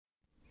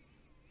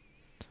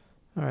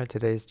Alright,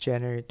 today is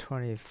January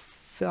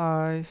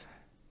 25.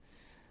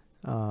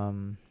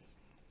 Still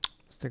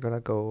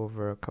gonna go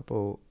over a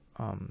couple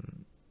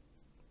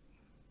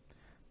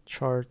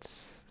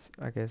charts.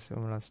 I guess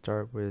I'm gonna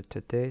start with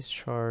today's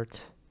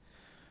chart.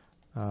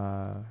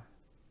 So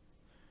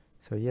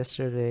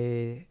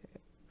yesterday,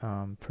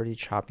 pretty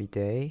choppy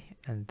day,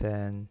 and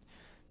then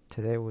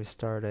today we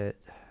started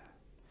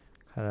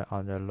kind of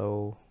on the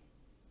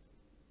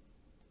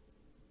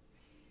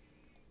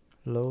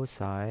low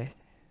side,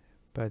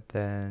 but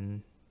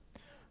then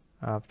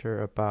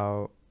after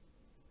about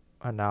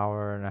an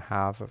hour and a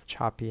half of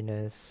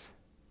choppiness,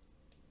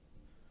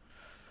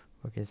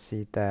 we can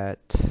see that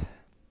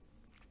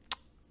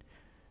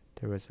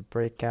there was a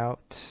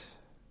breakout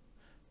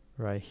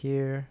right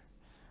here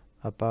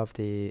above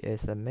the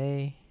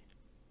SMA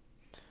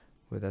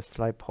with a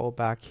slight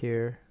pullback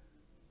here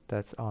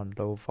that's on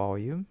low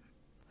volume.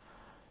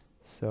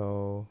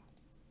 So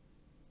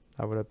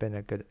that would have been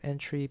a good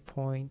entry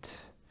point.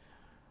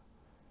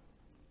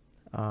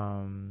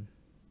 And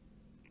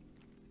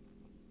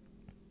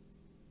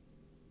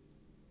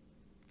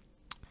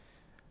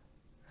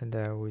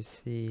then we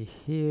see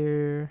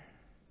here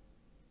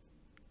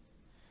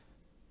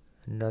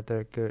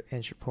another good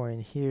entry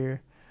point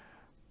here.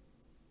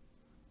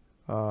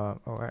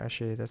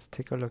 Actually, let's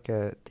take a look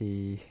at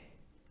the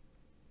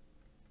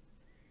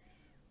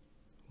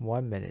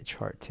 1 minute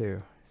chart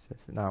too,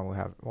 since now we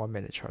have 1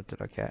 minute chart to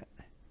look at.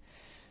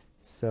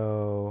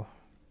 So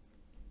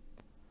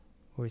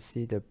we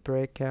see the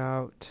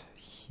breakout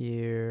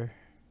here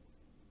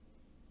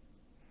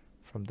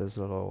from this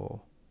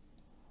little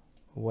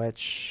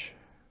wedge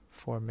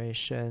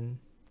formation,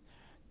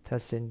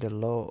 testing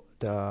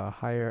the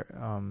higher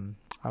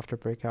after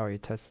breakout.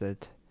 It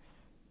tested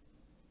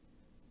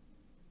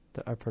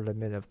the upper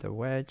limit of the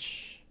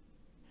wedge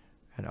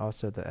and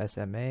also the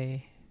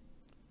SMA,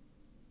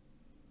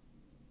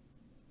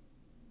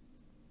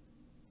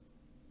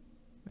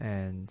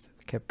 and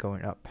kept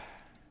going up.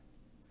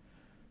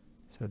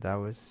 So that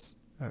was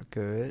a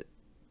good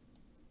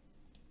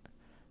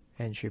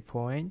entry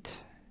point.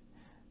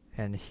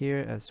 And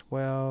here as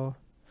well,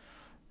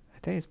 I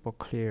think it's more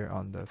clear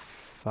on the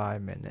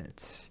 5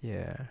 minutes.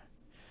 Yeah,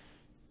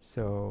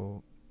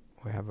 so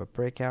we have a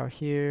breakout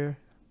here,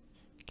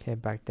 came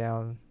back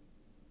down,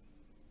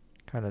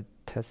 kind of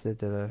tested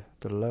the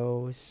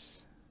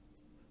lows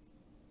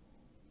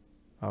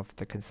of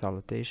the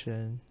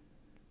consolidation,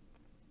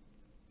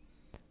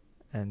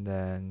 and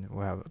then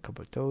we have a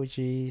couple of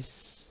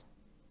dojis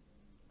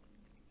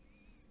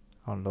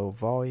on low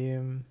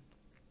volume,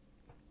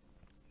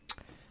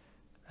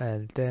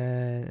 and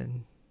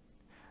then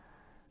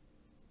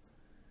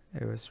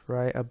it was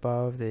right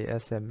above the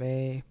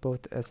SMA,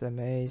 both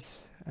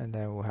SMAs, and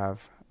then we'll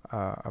have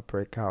a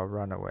breakout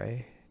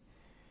runaway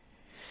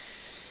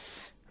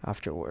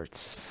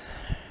afterwards.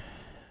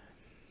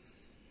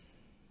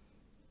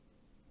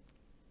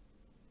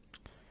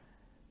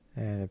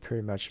 And it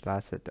pretty much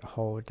lasted the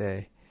whole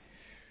day.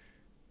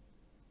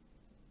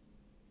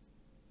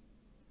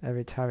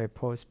 Every time it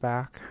pulls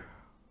back,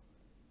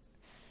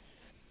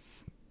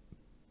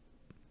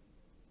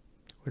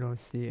 we don't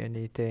see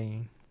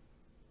anything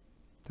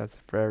that's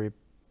very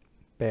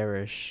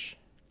bearish.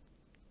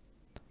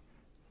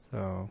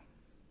 So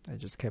I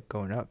just kept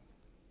going up.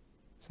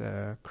 It's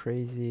a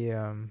crazy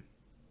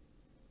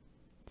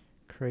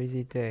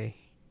crazy day.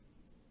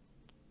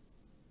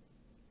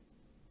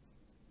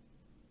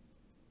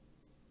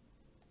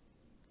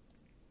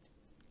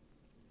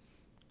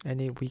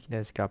 Any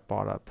weakness got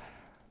bought up.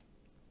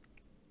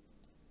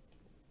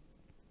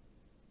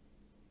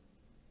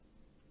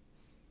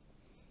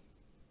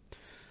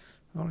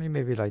 Only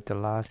maybe like the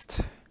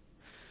last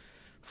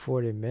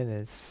 40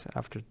 minutes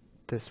after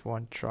this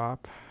one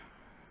drop,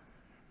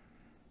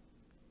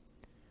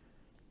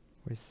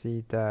 we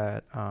see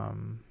that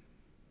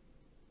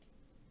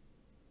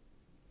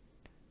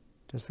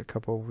there's a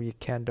couple weak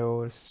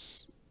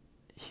candles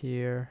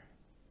here.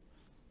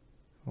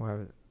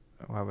 We'll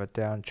have a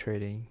down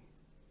trading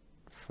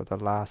for the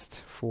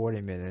last 40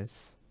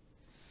 minutes,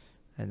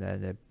 and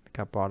then it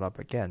got bought up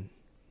again.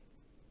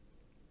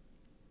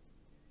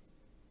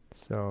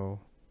 So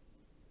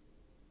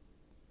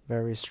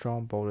very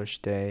strong bullish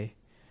day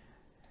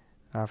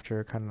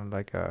after kind of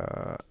like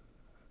a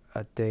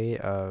day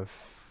of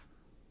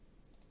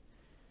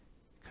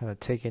kind of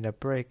taking a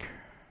break.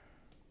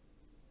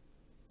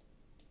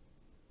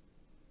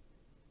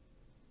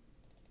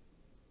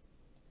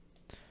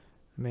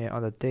 I mean,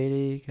 on the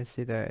daily, you can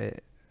see that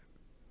it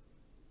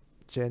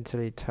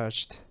gently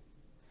touched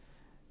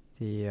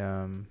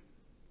the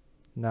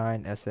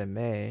 9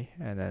 SMA,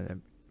 and then it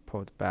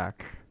pulled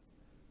back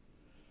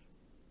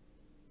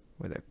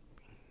with a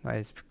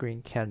nice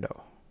green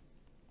candle.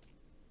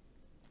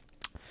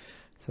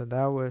 So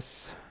that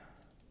was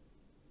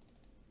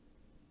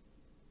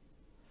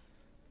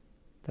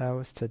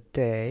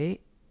today.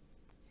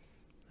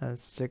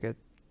 Let's take a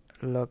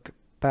look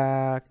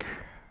back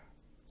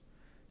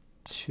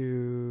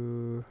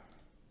to,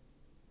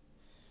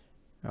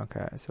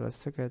 okay, so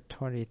let's look at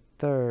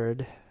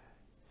 23rd.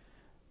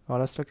 Well,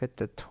 let's look at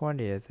the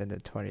 20th and the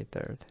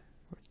 23rd.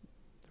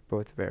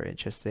 Both very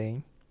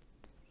interesting.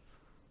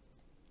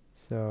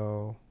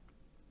 So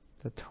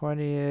the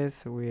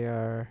 20th, we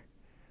are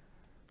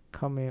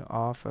coming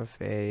off of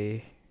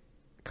a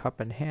cup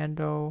and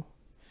handle.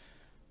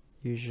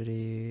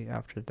 Usually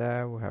after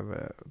that, we'll have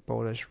a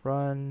bullish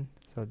run.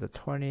 So the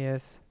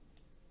 20th,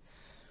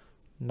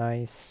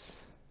 nice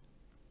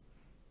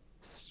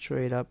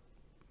straight up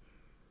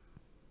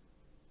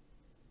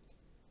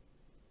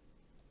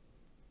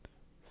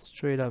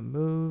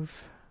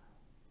move.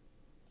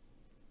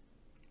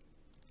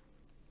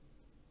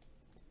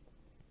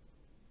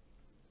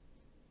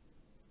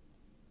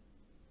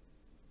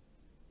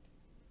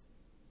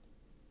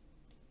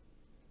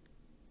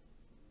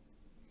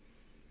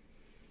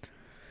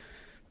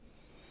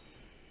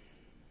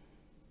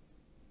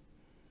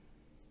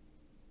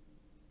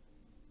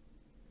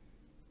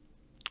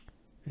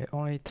 It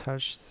only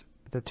touched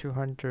the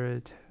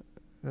 200.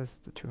 That's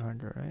the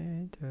 200,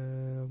 right?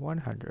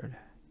 100.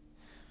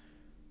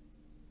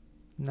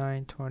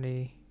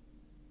 920.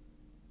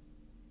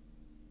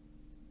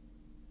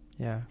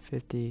 Yeah,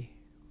 50.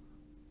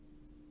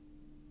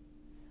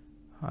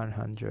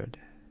 100.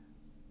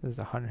 This is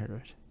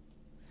 100.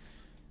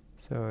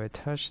 So it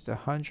touched the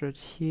 100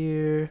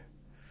 here.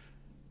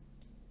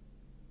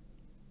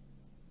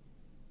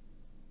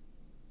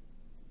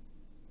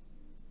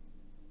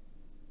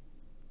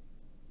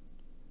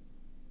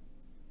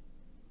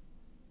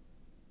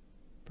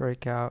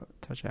 Breakout,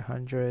 touch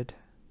 100.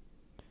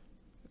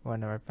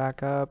 Went right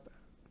back up.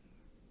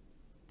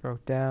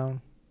 Broke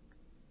down.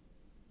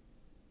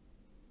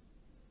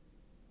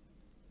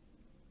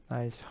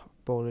 Nice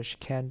bullish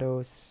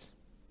candles.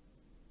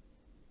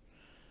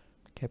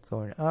 Kept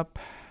going up.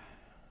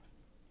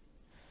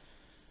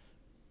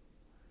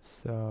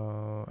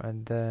 So,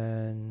 and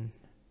then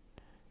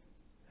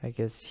I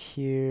guess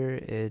here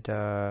it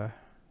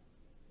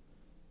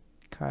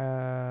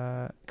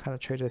kind of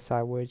traded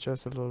sideways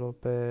just a little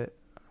bit.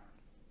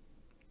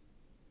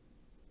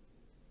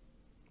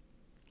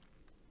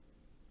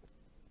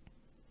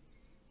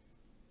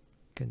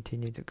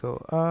 Continue to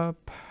go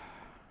up.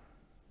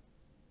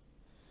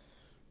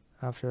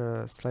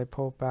 After a slight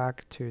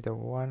pullback to the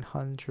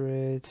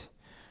 100,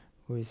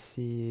 we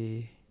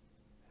see.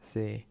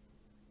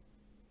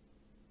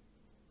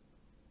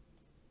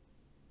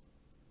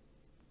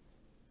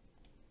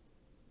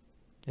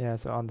 Yeah,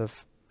 so on the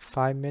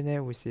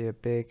 5-minute, we see a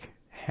big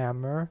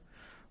hammer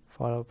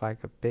followed by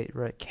a big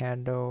red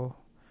candle.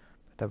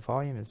 But the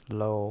volume is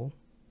low,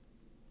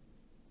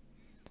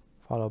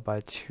 followed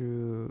by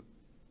 2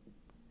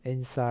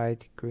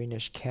 inside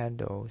greenish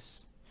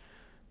candles.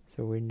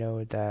 So we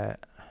know that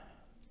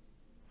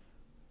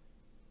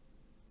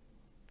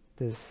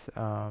this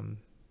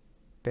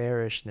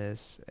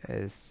bearishness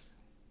is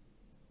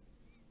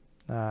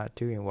not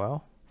doing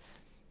well,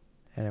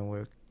 and we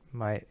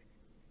might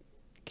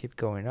keep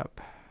going up.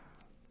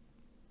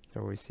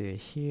 So we see it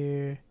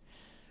here.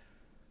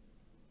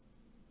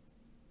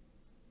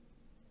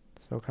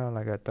 So kind of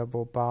like a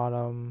double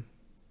bottom,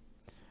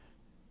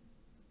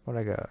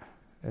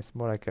 it's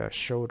more like a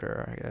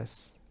shoulder, I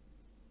guess.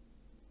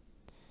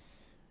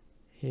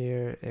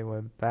 Here it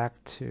went back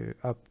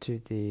up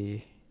to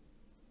the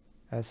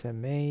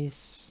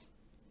SMAs,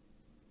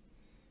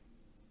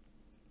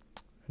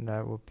 and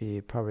that would be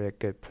probably a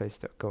good place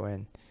to go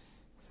in.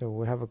 So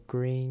we have a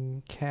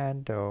green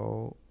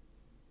candle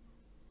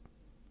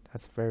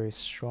that's very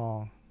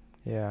strong.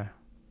 Yeah,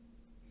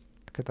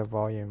 look at the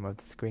volume of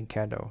this green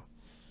candle.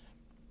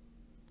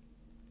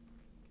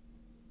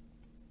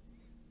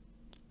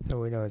 So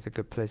we know it's a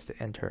good place to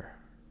enter.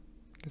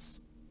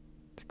 Because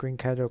the green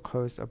candle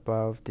closed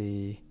above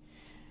the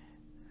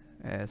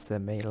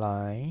SMA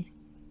line.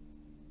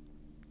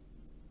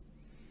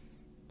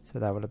 So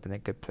that would have been a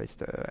good place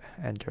to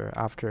enter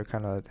after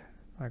kind of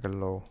like a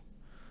low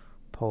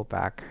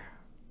pullback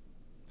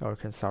or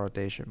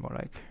consolidation, more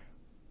like.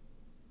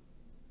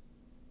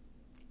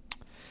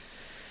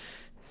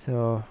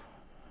 So,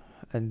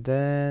 and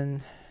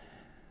then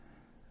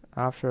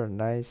after a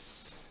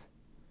nice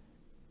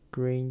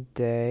green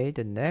day,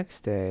 the next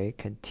day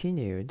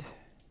continued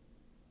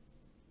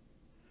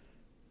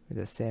with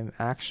the same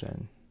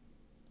action.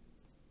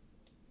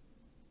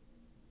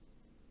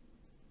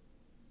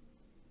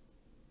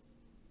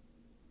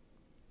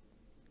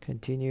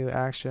 Continue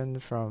action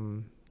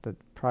from the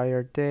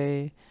prior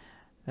day,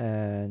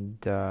 and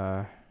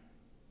so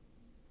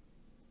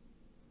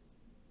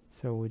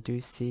we do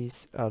see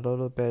a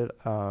little bit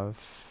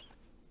of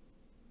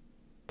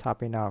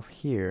topping out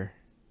here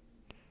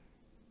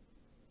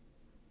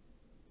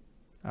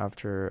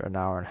after an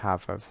hour and a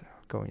half of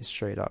going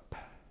straight up.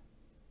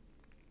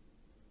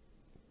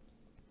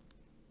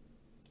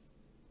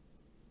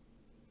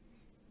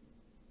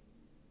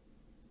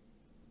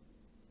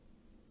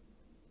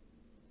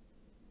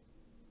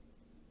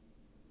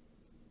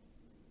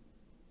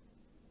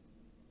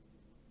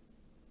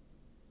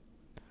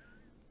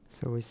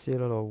 So we see a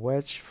little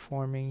wedge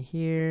forming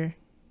here.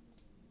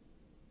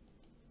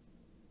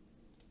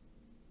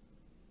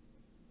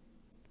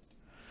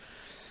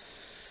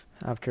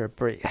 after a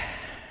break,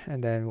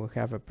 and then we'll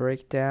have a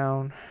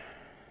breakdown.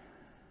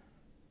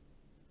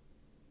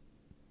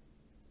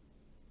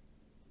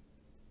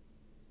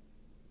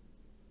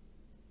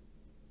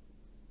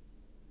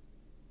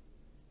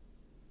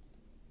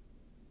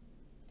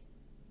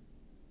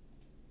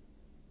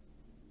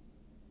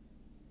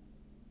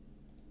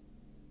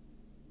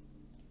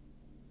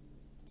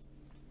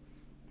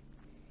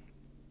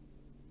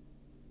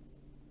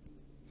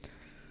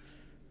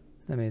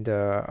 I mean,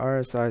 the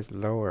RSI is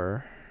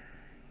lower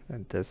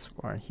than this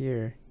one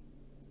here,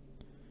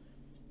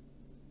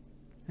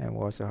 and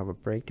we'll also have a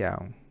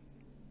breakdown.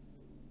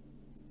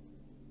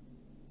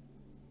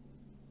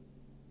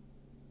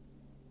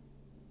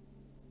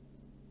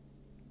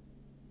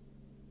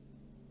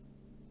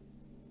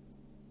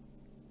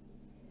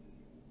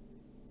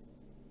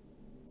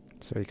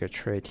 So you could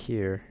trade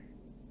here.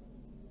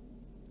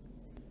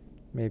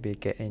 Maybe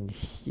get in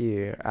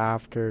here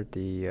after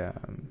the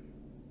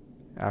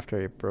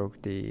after it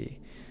broke the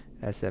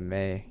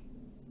SMA.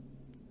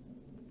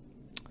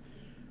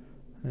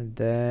 And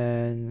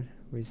then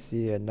we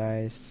see a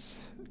nice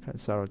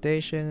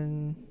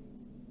consolidation.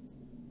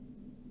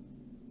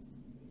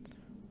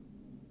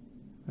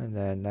 And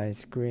then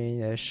nice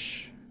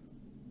greenish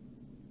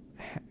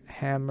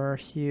hammer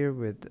here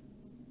with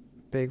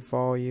big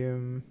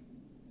volume.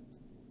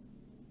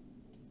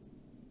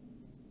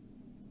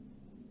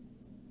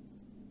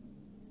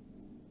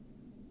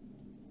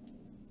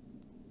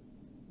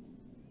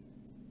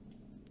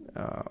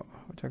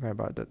 We're talking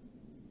about the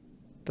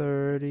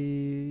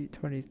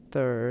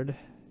 23rd.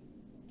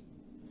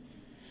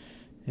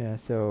 Yeah,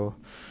 so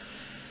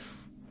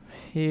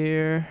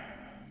here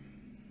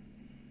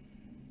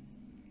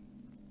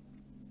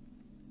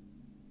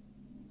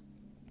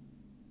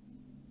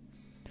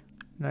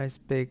nice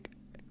big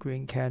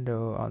green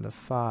candle on the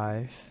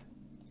 5-minute,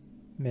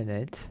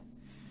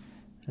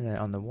 and then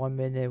on the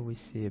 1-minute we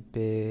see a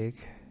big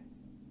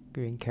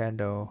green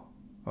candle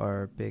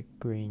or big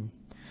green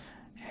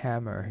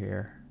hammer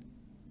here,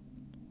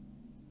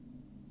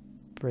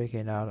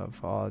 breaking out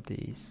of all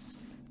these.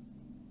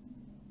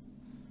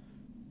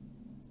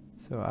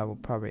 So I will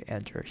probably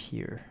enter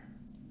here.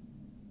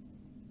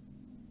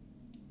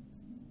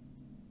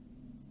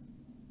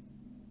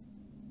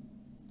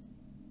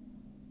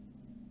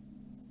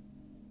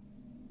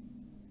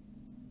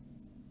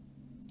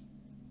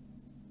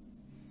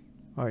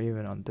 Or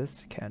even on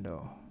this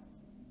candle.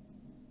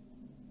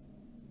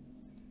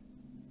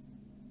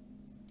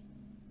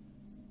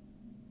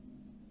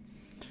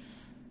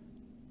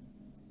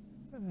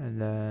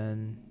 And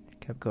then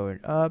kept going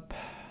up.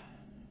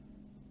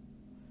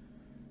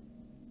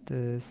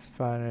 This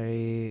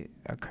finally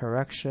a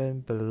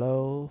correction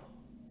below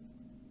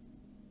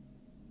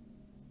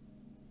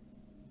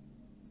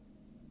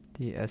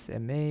the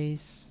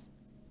SMAs.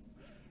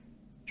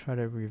 Try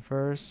to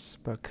reverse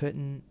but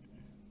couldn't.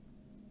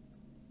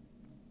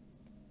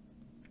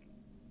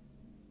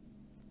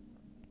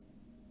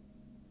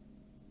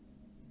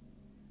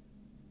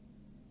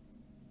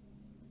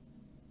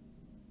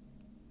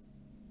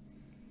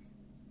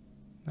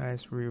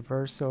 Nice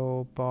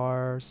reversal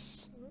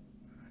bars,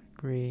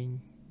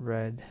 green,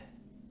 red.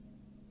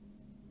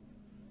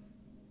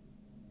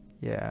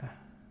 Yeah.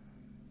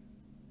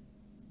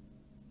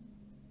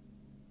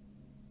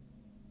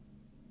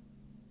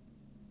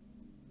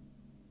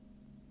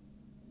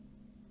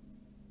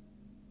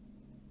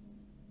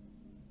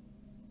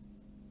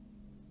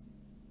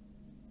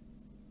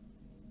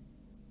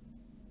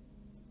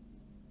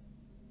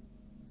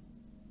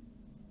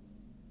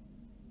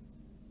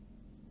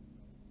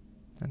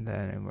 And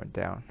then it went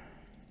down.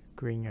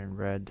 Green and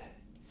red.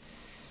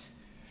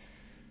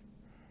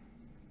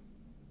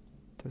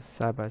 The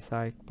side by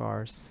side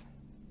bars.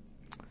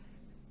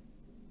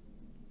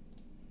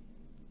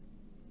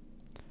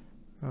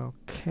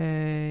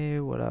 Okay,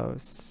 what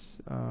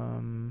else?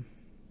 Oh,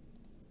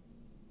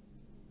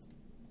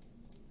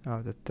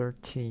 the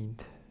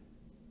 13th.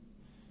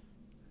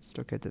 Let's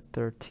look at the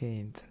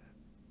 13th.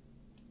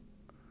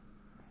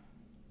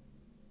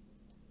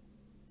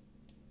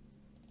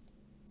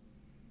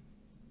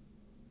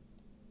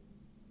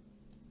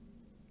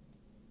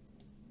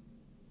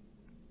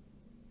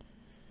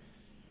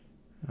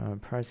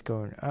 Price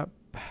going up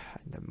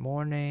in the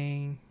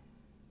morning.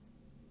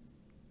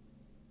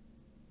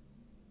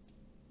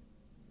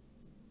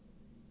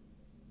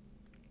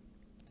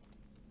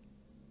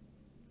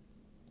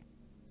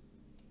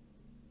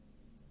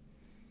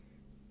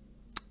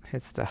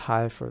 Hits the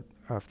high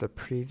of the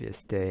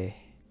previous day.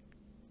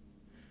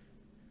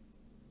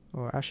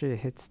 Or actually it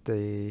hits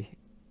the,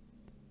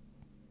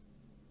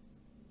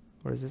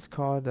 what is this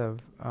called? The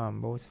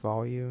most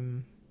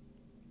volume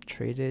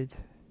traded.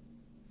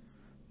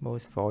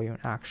 Most volume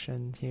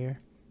action here,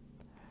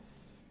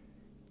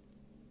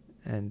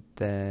 and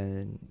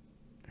then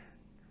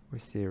we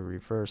see a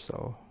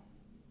reversal.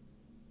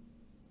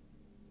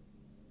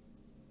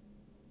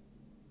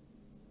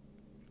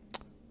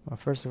 Well,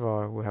 first of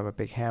all, we have a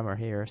big hammer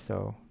here,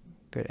 so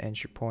good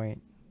entry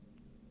point.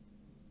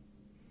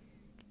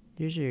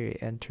 Usually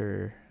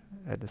enter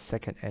at the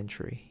second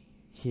entry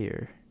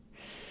here,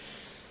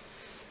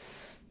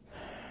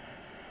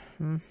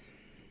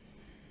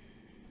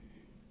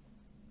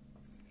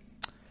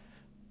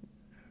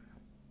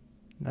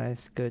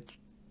 Nice, good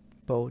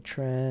bull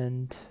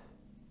trend.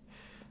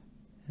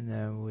 And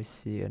then we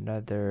see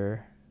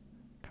another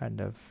kind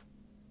of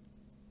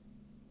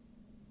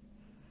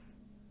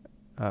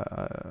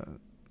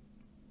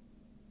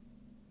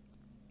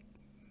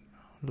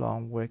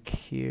long wick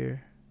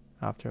here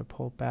after a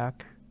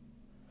pullback.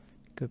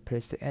 Good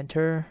place to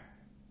enter.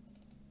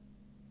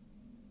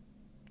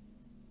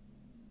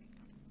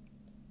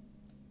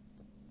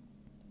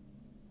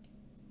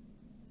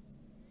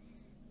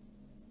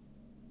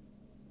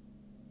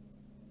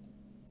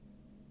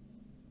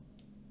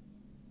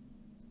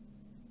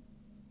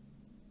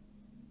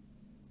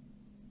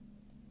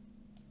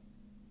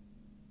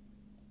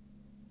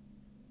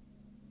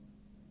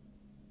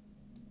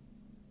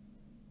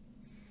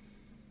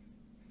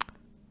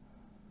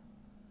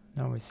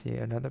 Now we see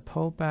another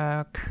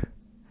pullback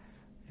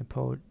and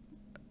pull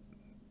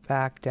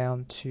back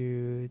down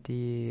to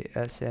the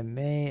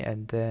SMA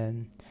and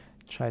then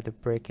try to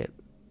break it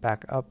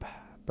back up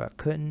but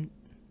couldn't.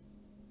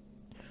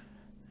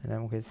 And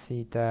then we can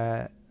see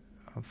that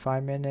on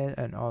 5 minute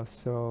and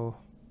also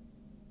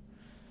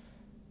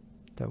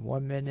the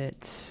 1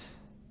 minute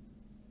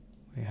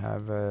we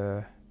have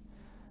a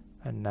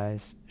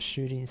nice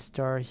shooting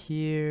star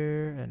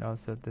here, and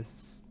also this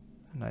is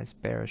a nice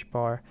bearish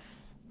bar,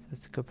 so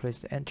it's a good place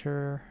to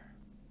enter.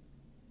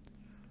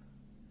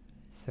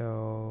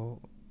 So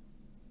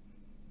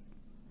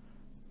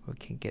we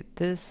can get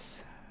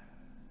this.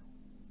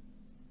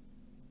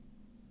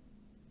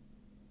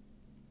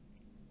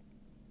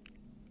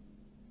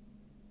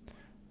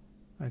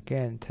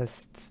 Again,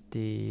 tests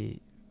the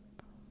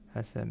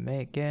SMA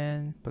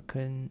again, but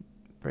couldn't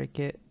break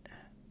it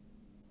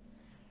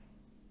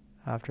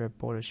after a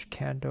bullish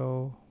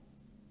candle.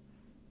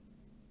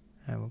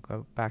 And we'll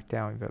go back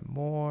down even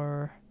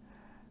more.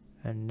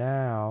 And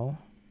now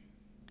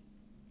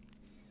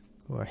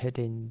we're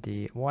hitting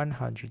the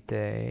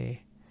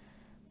 100-day.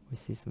 We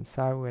see some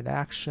sideways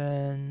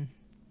action.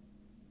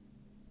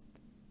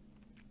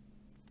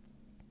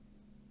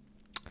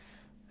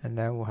 And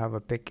then we'll have a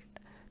big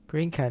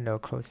green candle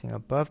closing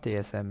above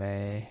the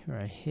SMA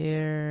right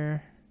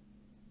here.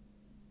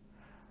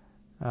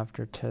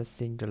 After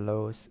testing the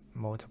lows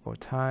multiple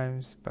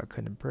times but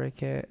couldn't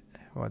break it.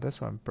 Well,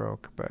 this one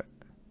broke, but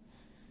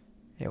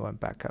it went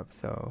back up,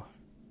 so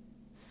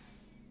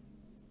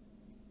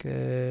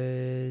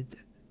good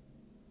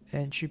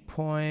entry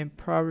point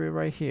probably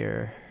right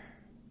here.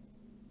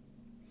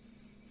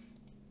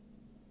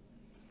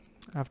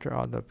 After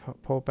all the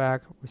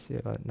pullback, we see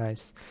a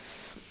nice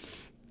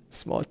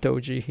small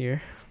doji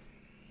here.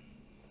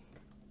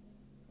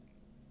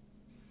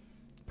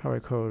 Probably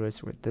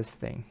correlates with this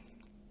thing.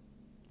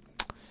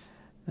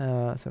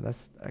 So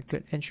that's a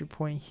good entry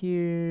point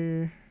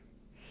here.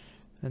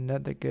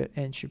 Another good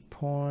entry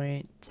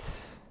point.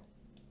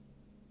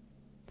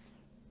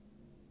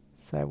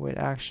 Sideways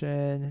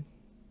action.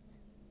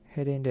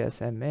 Hitting the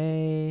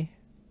SMA.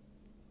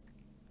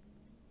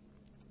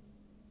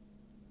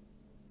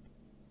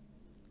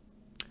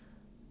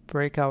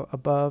 Breakout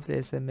above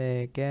the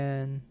SMA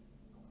again.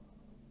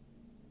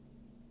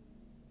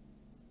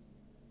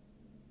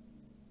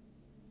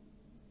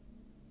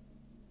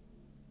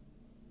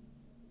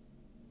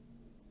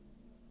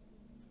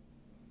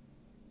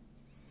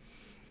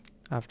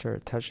 After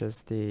it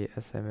touches the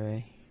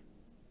SMA.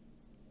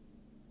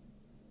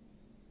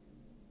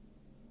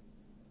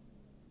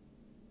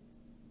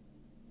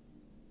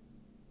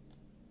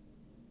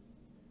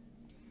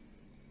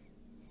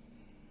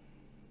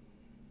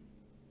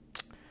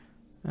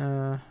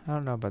 I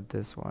don't know about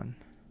this one.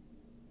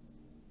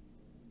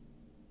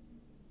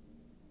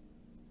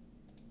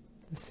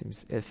 This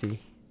seems iffy.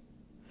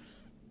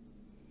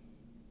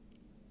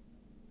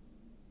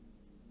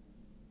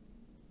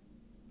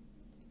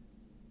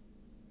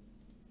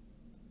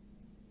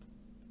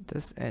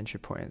 This entry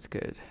point is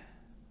good.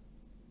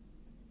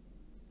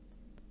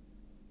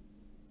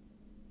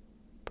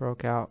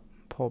 Broke out,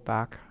 pull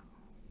back.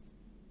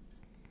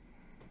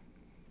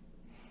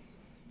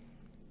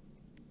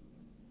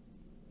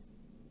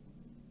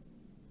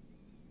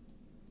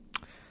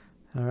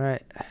 All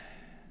right,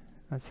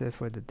 that's it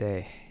for the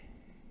day.